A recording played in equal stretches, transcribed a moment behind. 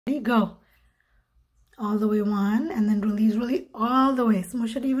go. All the way 1, and then release, all the way.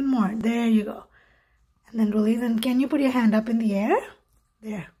 Smush it even more. There you go. And then release, and can you put your hand up in the air?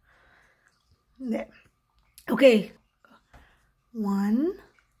 There. There. Okay. 1,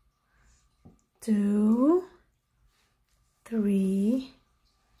 2, 3.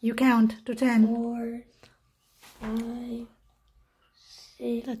 You count to 10. 4, 5,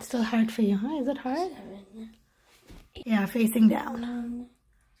 6. That's still hard for you, huh? Is it hard? 7. 8. Yeah, facing down. 1,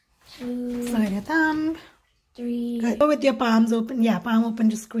 2. Slide your thumb. 3. Good. Go with your palms open. Yeah, palm open.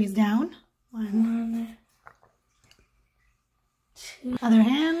 Just squeeze down. 1, 2. Other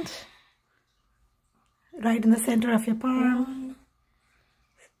hand. Right in the center of your palm. 1,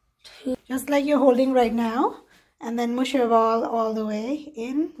 2. Just like you're holding right now. And then mush your ball all the way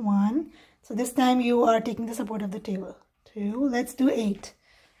in. 1. So this time you are taking the support of the table. 2. Let's do 8.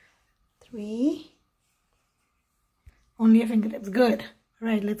 3. Only your fingertips. Good.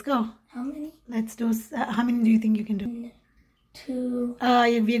 Right, let's go. How many? Let's do, how many do you think you can do? 1, 2.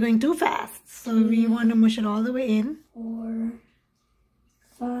 We're going too fast. So we want to mush it all the way in. 4,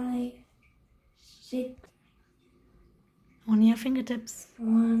 5, 6. On your fingertips.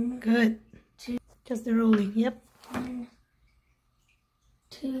 1. Good. 2. Just the rolling. Yep. 1,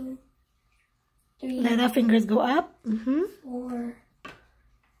 2, 3. Let our fingers go up. 4, 5.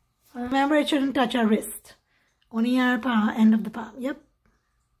 Remember, it shouldn't touch our wrist. Only our palm, end of the palm. Yep.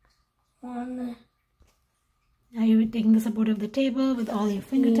 1. Now you're taking the support of the table with all your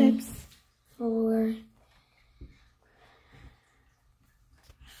fingertips. 4,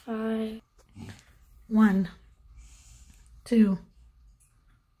 5. 1, 2.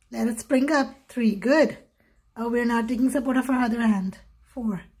 Let it spring up. 3. Good. Oh, we're not taking support of our other hand.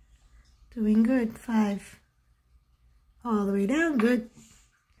 4. Doing good. 5. All the way down. Good.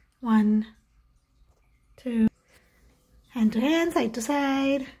 1, 2. Hand to hand, side to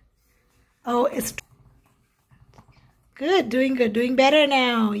side. Oh, it's good. Doing good. Doing better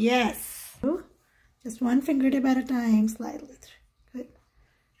now. Yes. Just one fingertip at a time. Slightly. Good.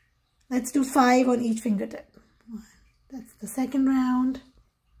 Let's do 5 on each fingertip. 1. That's the second round.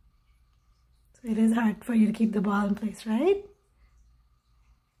 So it is hard for you to keep the ball in place, right?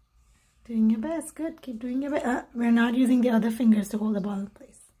 Doing your best. Good. Keep doing your best. We're not using the other fingers to hold the ball in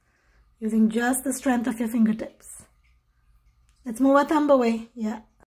place. Using just the strength of your fingertips. Let's move our thumb away. Yeah.